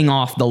is paying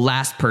off the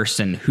last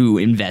person who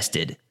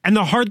invested. And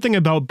the hard thing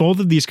about both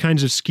of these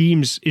kinds of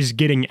schemes is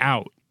getting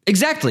out.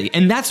 Exactly.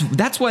 And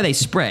that's why they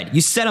spread.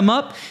 You set them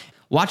up,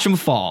 watch them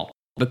fall.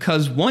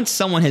 Because once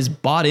someone has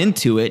bought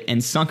into it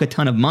and sunk a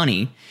ton of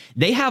money,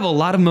 they have a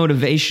lot of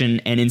motivation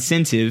and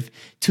incentive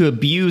to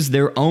abuse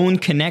their own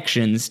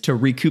connections to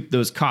recoup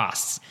those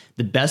costs.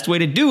 The best way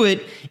to do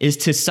it is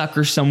to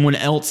sucker someone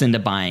else into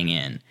buying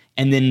in.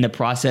 And then the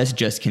process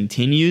just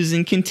continues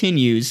and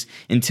continues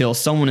until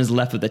someone is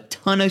left with a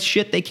ton of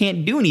shit they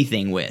can't do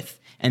anything with.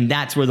 And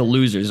that's where the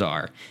losers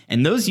are.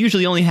 And those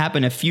usually only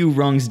happen a few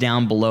rungs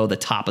down below the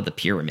top of the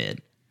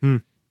pyramid.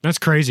 That's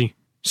crazy.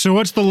 So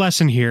what's the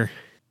lesson here?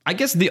 I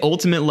guess the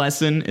ultimate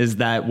lesson is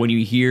that when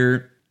you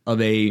hear of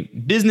a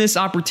business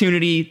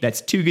opportunity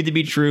that's too good to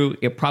be true.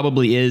 It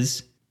probably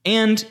is.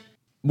 And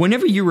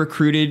whenever you're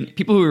recruited,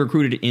 people who are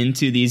recruited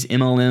into these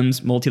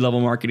MLMs,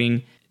 multi-level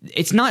marketing,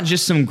 it's not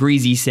just some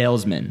greasy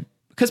salesman,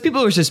 because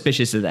people are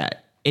suspicious of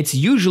that. It's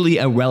usually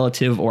a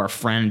relative or a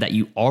friend that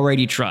you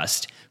already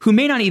trust who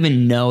may not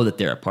even know that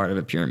they're a part of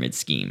a pyramid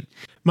scheme.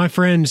 My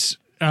friends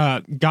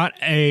got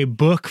a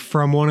book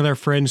from one of their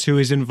friends who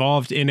is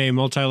involved in a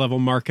multi-level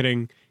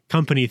marketing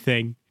company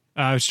thing.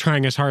 I was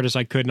trying as hard as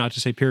I could not to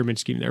say pyramid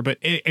scheme there, but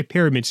a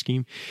pyramid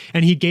scheme.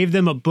 And he gave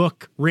them a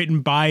book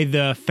written by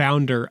the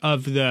founder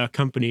of the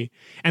company.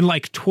 And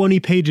like 20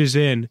 pages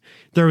in,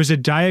 there was a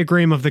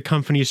diagram of the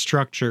company's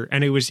structure,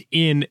 and it was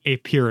in a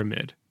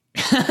pyramid.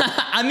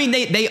 I mean,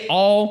 they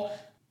all,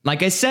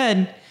 like I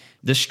said,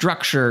 the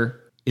structure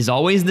is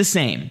always the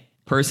same.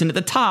 Person at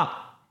the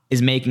top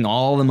is making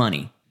all the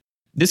money.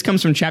 This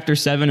comes from Chapter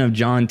 7 of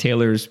John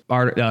Taylor's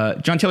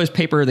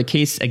paper, The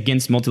Case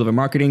Against Multi-Level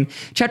Marketing.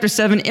 Chapter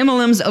 7,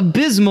 MLM's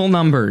Abysmal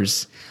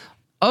Numbers.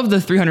 Of the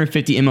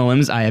 350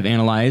 MLMs I have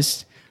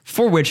analyzed,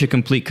 for which a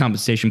complete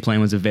compensation plan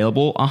was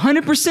available,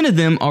 100% of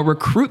them are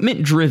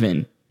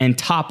recruitment-driven and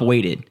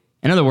top-weighted.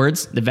 In other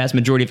words, the vast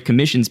majority of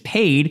commissions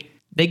paid,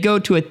 they go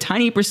to a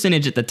tiny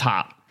percentage at the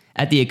top,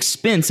 at the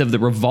expense of the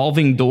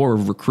revolving door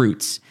of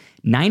recruits,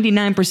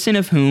 99%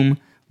 of whom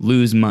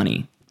lose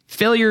money.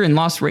 Failure and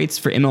loss rates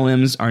for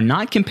MLMs are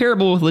not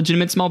comparable with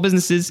legitimate small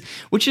businesses,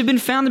 which have been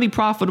found to be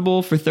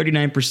profitable for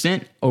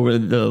 39% over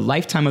the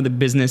lifetime of the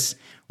business,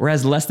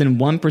 whereas less than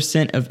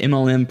 1% of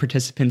MLM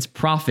participants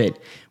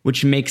profit,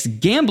 which makes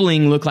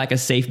gambling look like a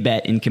safe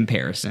bet in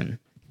comparison.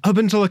 Up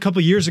until a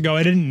couple years ago,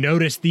 I didn't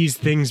notice these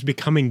things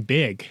becoming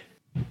big.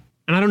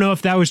 And I don't know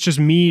if that was just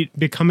me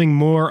becoming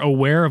more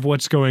aware of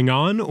what's going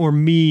on, or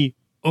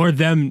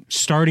them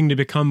starting to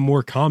become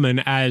more common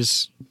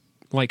as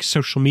like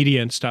social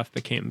media and stuff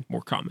became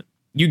more common.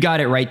 You got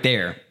it right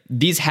there.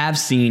 These have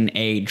seen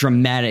a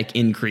dramatic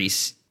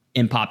increase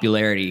in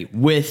popularity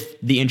with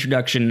the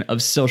introduction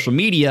of social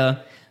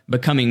media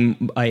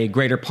becoming a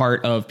greater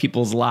part of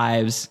people's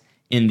lives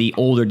in the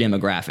older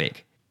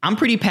demographic. I'm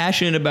pretty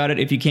passionate about it,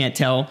 if you can't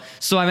tell.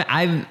 So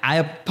I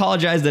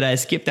apologize that I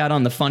skipped out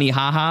on the funny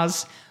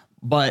ha-has,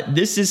 but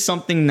this is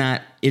something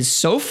that is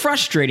so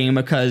frustrating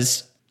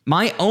because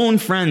my own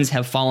friends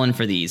have fallen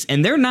for these,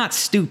 and they're not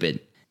stupid.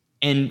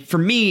 And for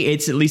me,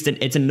 it's at least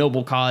it's a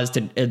noble cause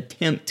to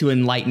attempt to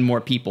enlighten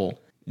more people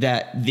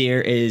that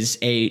there is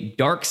a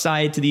dark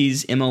side to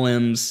these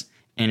MLMs.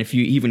 And if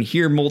you even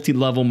hear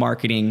multi-level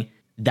marketing,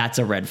 that's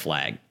a red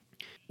flag.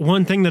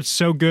 One thing that's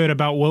so good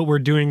about what we're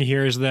doing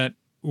here is that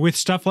with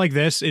stuff like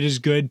this, it is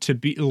good to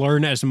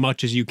learn as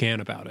much as you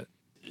can about it.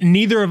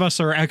 Neither of us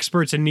are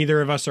experts, and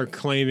neither of us are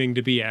claiming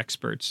to be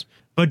experts.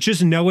 But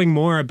just knowing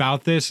more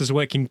about this is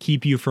what can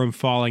keep you from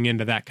falling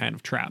into that kind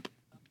of trap.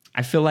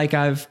 I feel like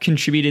I've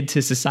contributed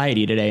to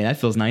society today. That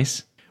feels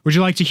nice. Would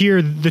you like to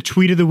hear the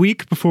tweet of the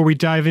week before we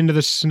dive into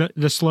the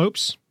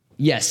slopes?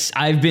 Yes,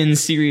 I've been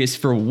serious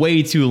for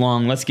way too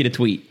long. Let's get a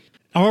tweet.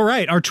 All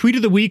right. Our tweet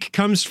of the week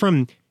comes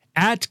from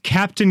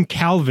 @Captain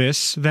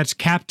Calvis. That's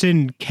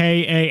Captain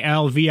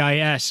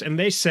Kalvis. And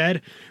they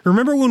said,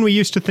 "Remember when we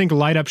used to think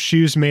light up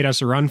shoes made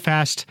us run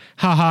fast?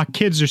 Haha,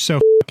 kids are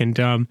so fucking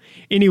dumb.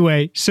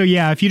 Anyway, so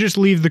yeah, if you just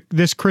leave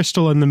this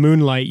crystal in the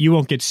moonlight, you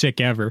won't get sick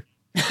ever."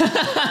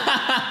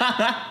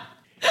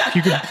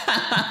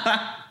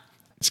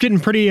 It's getting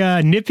pretty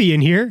nippy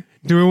in here.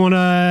 Do we want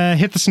to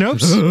hit the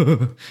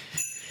Snopes?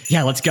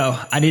 Yeah, let's go.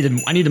 I need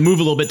to move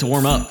a little bit to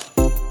warm up.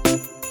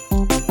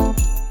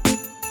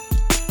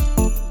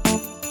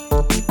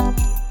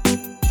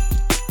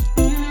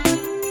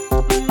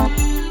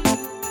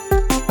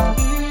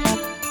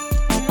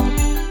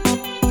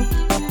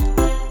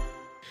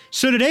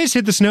 So today's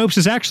Hit the Snopes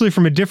is actually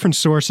from a different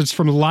source. It's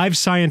from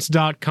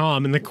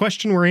livescience.com. And the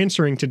question we're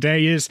answering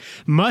today is,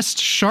 must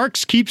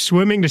sharks keep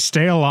swimming to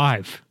stay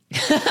alive?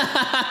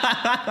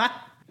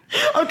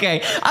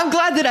 Okay, I'm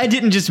glad that I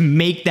didn't just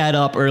make that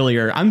up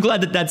earlier. I'm glad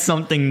that that's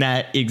something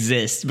that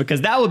exists, because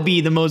that would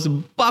be the most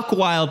buck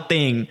wild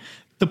thing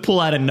to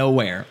pull out of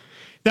nowhere.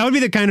 That would be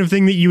the kind of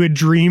thing that you had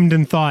dreamed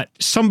and thought,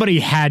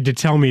 somebody had to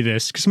tell me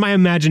this, because my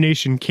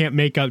imagination can't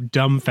make up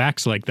dumb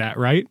facts like that,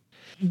 right?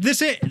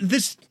 This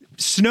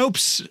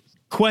Snopes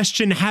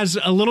question has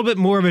a little bit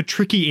more of a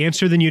tricky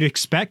answer than you'd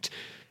expect.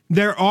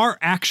 There are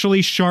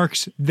actually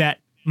sharks that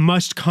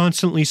must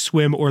constantly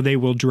swim or they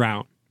will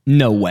drown.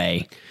 No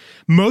way.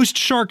 Most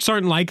sharks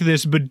aren't like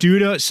this, but due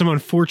to some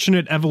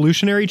unfortunate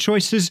evolutionary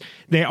choices,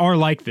 they are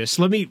like this.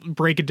 Let me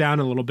break it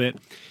down a little bit.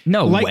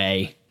 No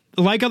way.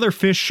 Like other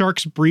fish,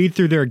 sharks breathe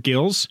through their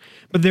gills,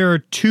 but there are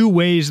two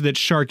ways that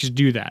sharks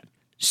do that.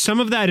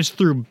 Some of that is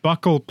through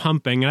buccal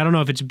pumping. I don't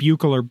know if it's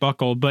buccal or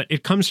buccal, but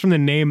it comes from the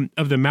name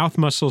of the mouth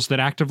muscles that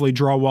actively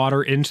draw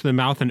water into the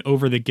mouth and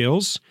over the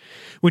gills,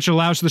 which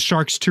allows the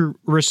sharks to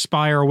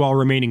respire while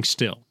remaining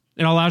still.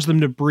 It allows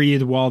them to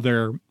breathe while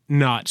they're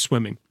not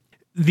swimming.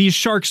 These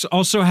sharks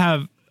also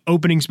have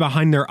openings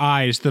behind their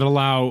eyes that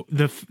allow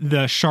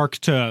the shark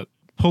to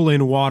pull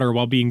in water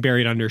while being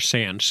buried under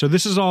sand. So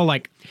this is all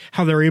like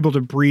how they're able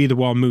to breathe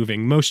while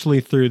moving,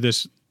 mostly through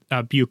this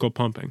buccal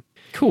pumping.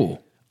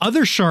 Cool.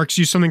 Other sharks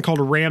use something called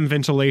ram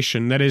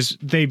ventilation. That is,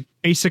 they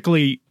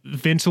basically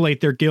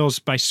ventilate their gills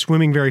by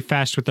swimming very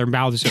fast with their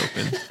mouths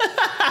open.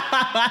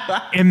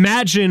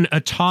 Imagine a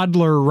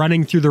toddler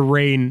running through the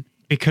rain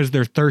because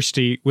they're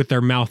thirsty with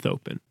their mouth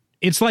open.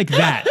 It's like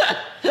that.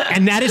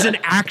 And that is an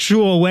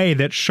actual way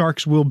that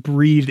sharks will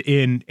breathe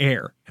in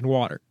air and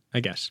water, I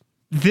guess.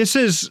 This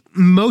is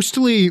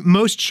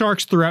most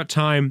sharks throughout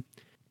time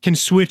can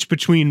switch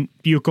between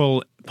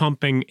buccal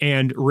pumping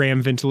and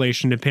ram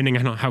ventilation depending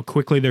on how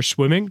quickly they're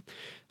swimming,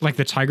 like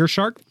the tiger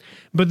shark.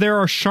 But there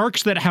are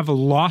sharks that have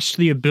lost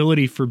the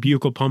ability for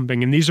buccal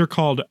pumping, and these are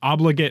called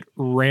obligate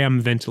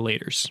ram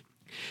ventilators.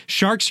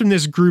 Sharks from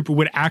this group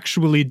would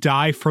actually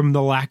die from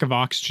the lack of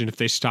oxygen if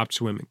they stopped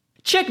swimming.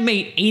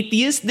 Checkmate,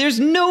 atheist. There's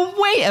no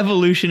way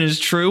evolution is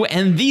true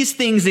and these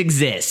things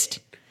exist.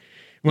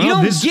 Well, you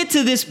don't get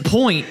to this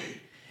point.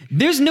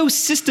 There's no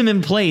system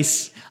in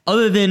place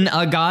other than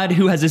a god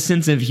who has a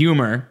sense of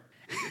humor.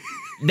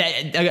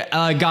 That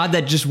a god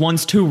that just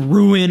wants to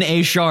ruin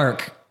a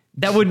shark.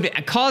 That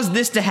would cause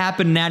this to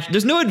happen naturally.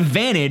 There's no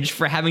advantage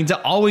for having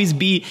to always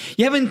be,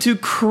 you having to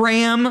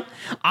cram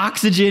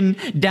oxygen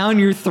down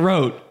your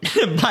throat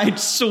by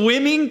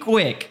swimming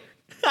quick.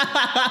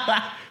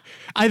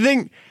 I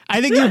think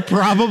you're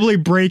probably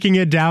breaking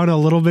it down a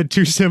little bit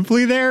too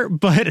simply there,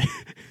 but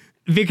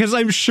because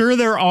I'm sure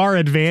there are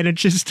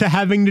advantages to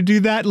having to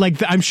do that.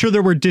 Like, I'm sure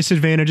there were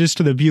disadvantages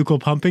to the buccal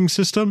pumping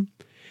system.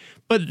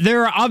 But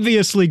there are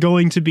obviously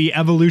going to be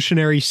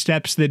evolutionary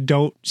steps that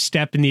don't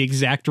step in the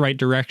exact right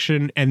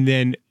direction, and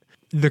then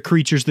the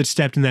creatures that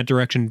stepped in that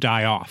direction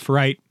die off,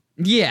 right?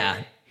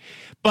 Yeah.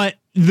 But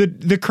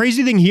the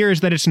crazy thing here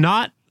is that it's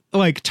not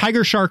like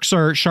tiger sharks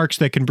are sharks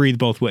that can breathe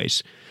both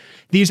ways.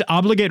 These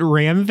obligate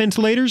ram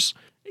ventilators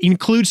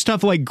include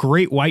stuff like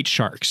great white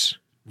sharks.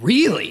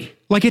 Really?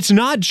 Like, it's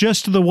not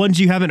just the ones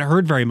you haven't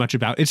heard very much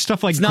about. It's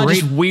stuff like it's not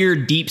just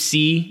weird deep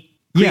sea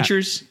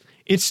creatures. Yeah.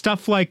 It's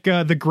stuff like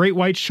the great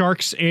white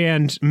sharks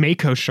and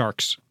mako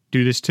sharks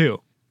do this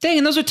too. Dang,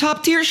 and those are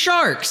top tier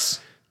sharks.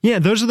 Yeah,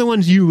 those are the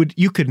ones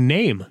you could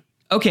name.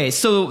 Okay,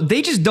 so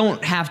they just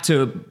don't have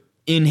to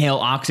inhale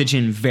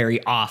oxygen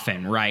very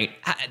often, right?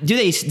 Do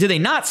they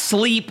not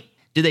sleep?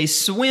 Do they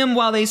swim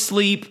while they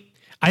sleep?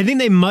 I think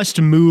they must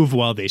move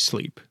while they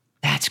sleep.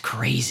 That's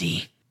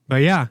crazy.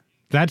 But yeah,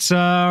 that's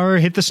our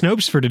Hit the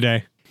Snopes for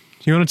today.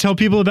 Do you want to tell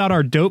people about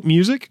our dope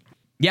music?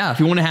 Yeah,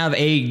 if you want to have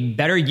a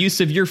better use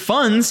of your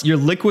funds, your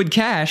liquid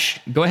cash,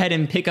 go ahead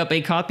and pick up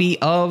a copy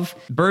of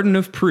Burden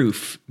of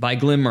Proof by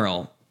Glenn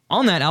Merle.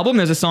 On that album,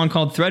 there's a song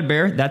called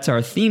Threadbare. That's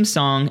our theme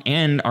song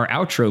and our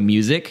outro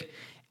music.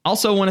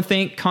 Also want to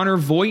thank Connor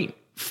Voigt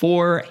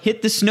for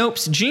Hit the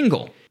Snopes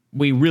jingle.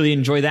 We really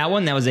enjoy that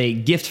one. That was a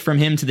gift from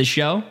him to the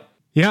show.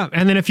 Yeah,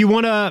 and then if you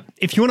want to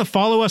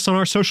follow us on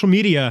our social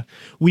media,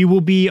 we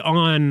will be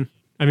on...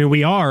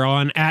 we are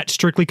on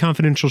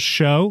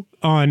 @StrictlyConfidentialShow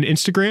on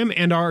Instagram,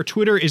 and our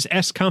Twitter is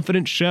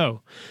 @SConfidentShow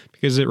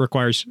because it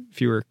requires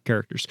fewer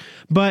characters.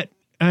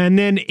 And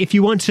then if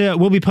you want to,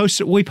 we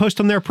post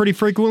on there pretty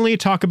frequently,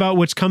 talk about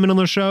what's coming on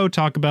the show,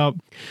 talk about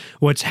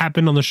what's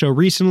happened on the show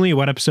recently,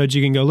 what episodes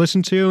you can go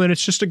listen to, and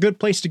it's just a good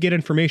place to get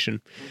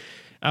information.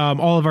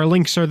 All of our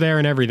links are there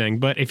and everything.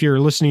 But if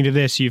you're listening to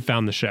this, you've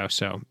found the show.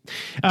 So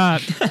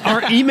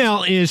our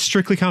email is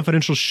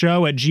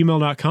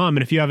strictlyconfidentialshow@gmail.com.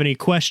 And if you have any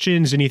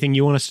questions, anything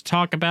you want us to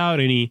talk about,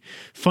 any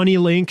funny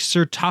links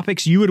or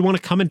topics you would want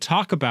to come and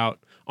talk about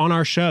on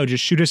our show,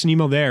 just shoot us an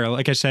email there.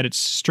 Like I said, it's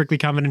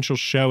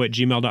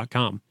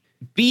strictlyconfidentialshow@gmail.com.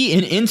 Be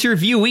an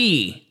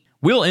interviewee.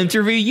 We'll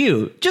interview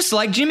you, just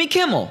like Jimmy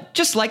Kimmel,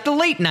 just like the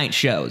late night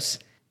shows.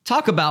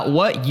 Talk about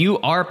what you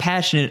are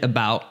passionate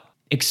about.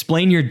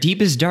 Explain your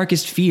deepest,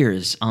 darkest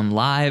fears on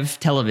live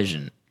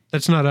television.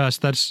 That's not us.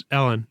 That's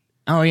Ellen.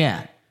 Oh,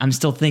 yeah. I'm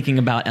still thinking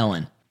about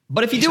Ellen.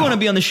 But if you do want to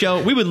be on the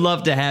show, we would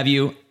love to have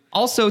you.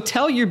 Also,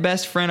 tell your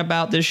best friend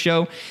about this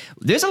show.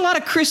 There's a lot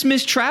of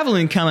Christmas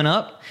traveling coming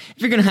up.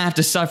 If you're going to have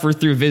to suffer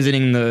through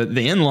visiting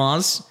the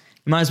in-laws,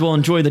 you might as well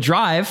enjoy the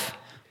drive.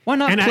 Why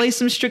not play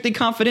some Strictly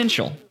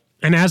Confidential?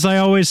 And as I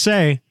always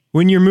say,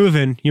 when you're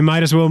moving, you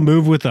might as well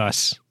move with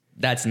us.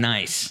 That's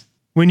nice.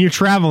 When you're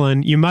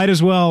traveling, you might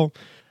as well...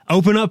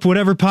 open up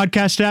whatever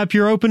podcast app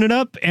you're opening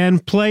up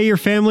and play your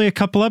family a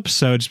couple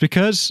episodes,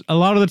 because a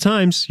lot of the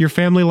times your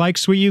family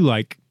likes what you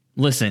like.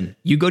 Listen,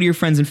 you go to your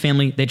friends and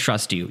family, they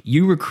trust you.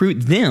 You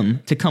recruit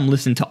them to come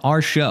listen to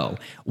our show.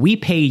 We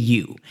pay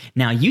you.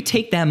 Now you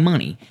take that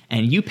money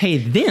and you pay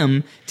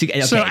them to...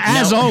 Okay, so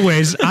as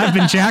always, I've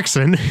been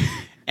Jackson.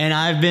 And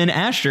I've been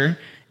Asher.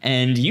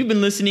 And you've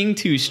been listening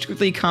to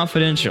Strictly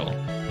Confidential.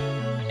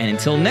 And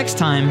until next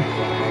time,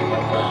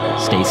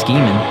 stay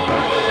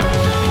scheming.